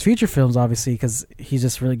for his future films, obviously, because he's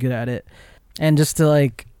just really good at it. And just to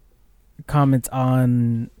like comment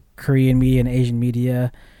on Korean media and Asian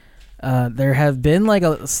media, there have been like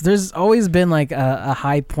there's always been like a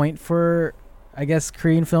high point for, I guess,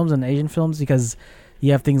 Korean films and Asian films, because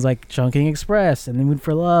you have things like Chungking Express and The Mood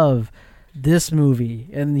for Love, this movie,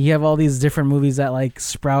 and you have all these different movies that like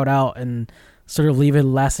sprout out and sort of leave a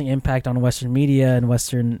lasting impact on Western media and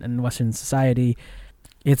Western society.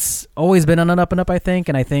 It's always been on an up and up, I think,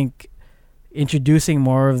 and I think introducing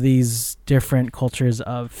more of these different cultures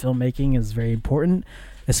of filmmaking is very important,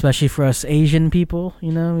 especially for us Asian people,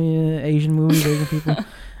 Asian movies, Asian people.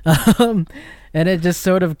 And it just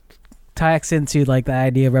sort of ties into like the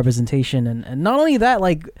idea of representation, and not only that,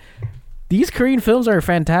 like these Korean films are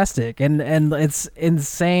fantastic, and it's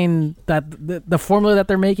insane that the formula that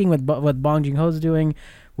they're making with what Bong Joon-ho's doing,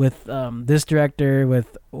 with this director,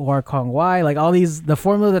 with War Kong-wai, like all these, the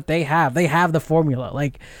formula that they have the formula.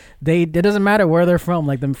 Like it doesn't matter where they're from.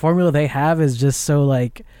 Like the formula they have is just so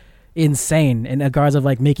like insane in regards of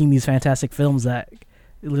like making these fantastic films that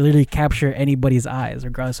literally capture anybody's eyes,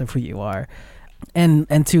 regardless of who you are.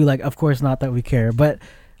 And two, like of course not that we care, but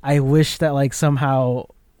I wish that like somehow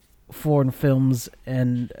foreign films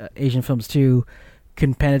and Asian films too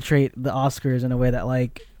can penetrate the Oscars in a way that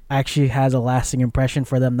like actually has a lasting impression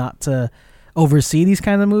for them not to oversee these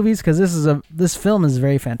kinds of movies, because this film is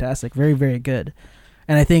very fantastic, very, very good.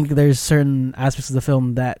 And I think there's certain aspects of the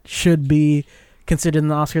film that should be considered in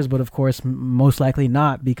the Oscars, but of course most likely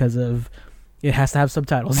not, because of it has to have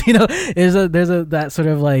subtitles. There's a that sort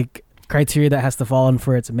of like criteria that has to fall in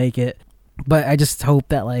for it to make it. But I just hope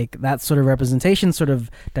that like that sort of representation, sort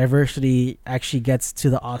of diversity actually gets to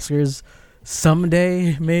the Oscars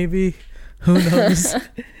someday, maybe. Who knows?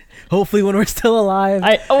 Hopefully when we're still alive.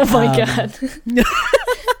 Oh my God.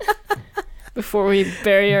 Before we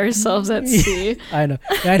bury ourselves at sea. I know,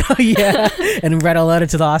 yeah. And write a letter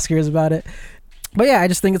to the Oscars about it. But yeah, I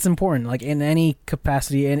just think it's important, like in any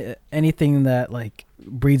capacity, anything that like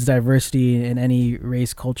breeds diversity in any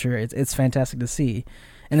race, culture, it's fantastic to see.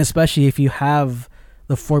 And especially if you have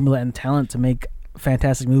the formula and talent to make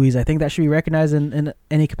fantastic movies, I think that should be recognized in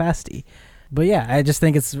any capacity. But yeah, I just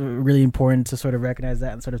think it's really important to sort of recognize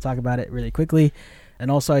that and sort of talk about it really quickly.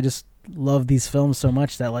 And also, I just love these films so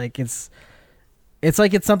much that like it's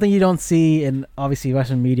something you don't see in obviously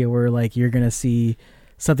Western media, where like you're gonna see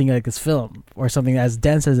something like this film or something as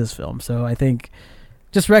dense as this film. So I think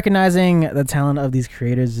just recognizing the talent of these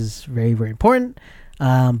creators is very, very important.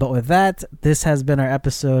 But with that, this has been our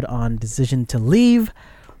episode on Decision to Leave.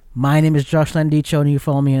 My name is Josh Landicho, and you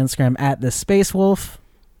follow me on Instagram at The Space Wolf.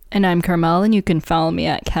 And I'm Carmel, and you can follow me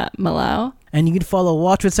at Kat Malau. And you can follow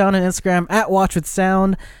Watch With Sound on Instagram at Watch With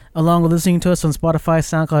Sound, along with listening to us on Spotify,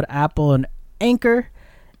 SoundCloud, Apple, and Anchor.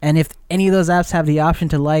 And if any of those apps have the option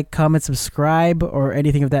to like, comment, subscribe, or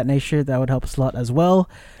anything of that nature, that would help us a lot as well.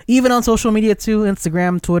 Even on social media too,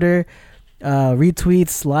 Instagram, Twitter,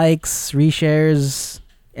 retweets, likes, reshares,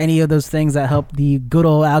 any of those things that help the good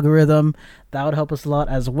old algorithm, that would help us a lot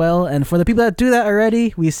as well. And for the people that do that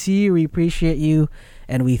already, we see you, we appreciate you,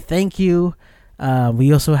 and we thank you.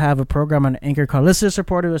 We also have a program on Anchor called Listener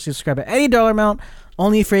Supporter, which you subscribe at any dollar amount,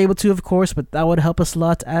 only if you're able to, of course, but that would help us a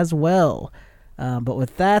lot as well. But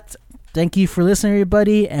with that, thank you for listening,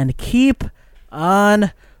 everybody, and keep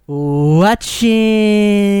on watching.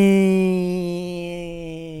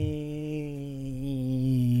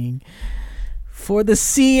 For the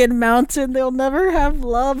sea and mountain, they'll never have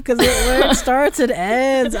love, because where it starts, it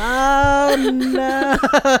ends. Oh, no.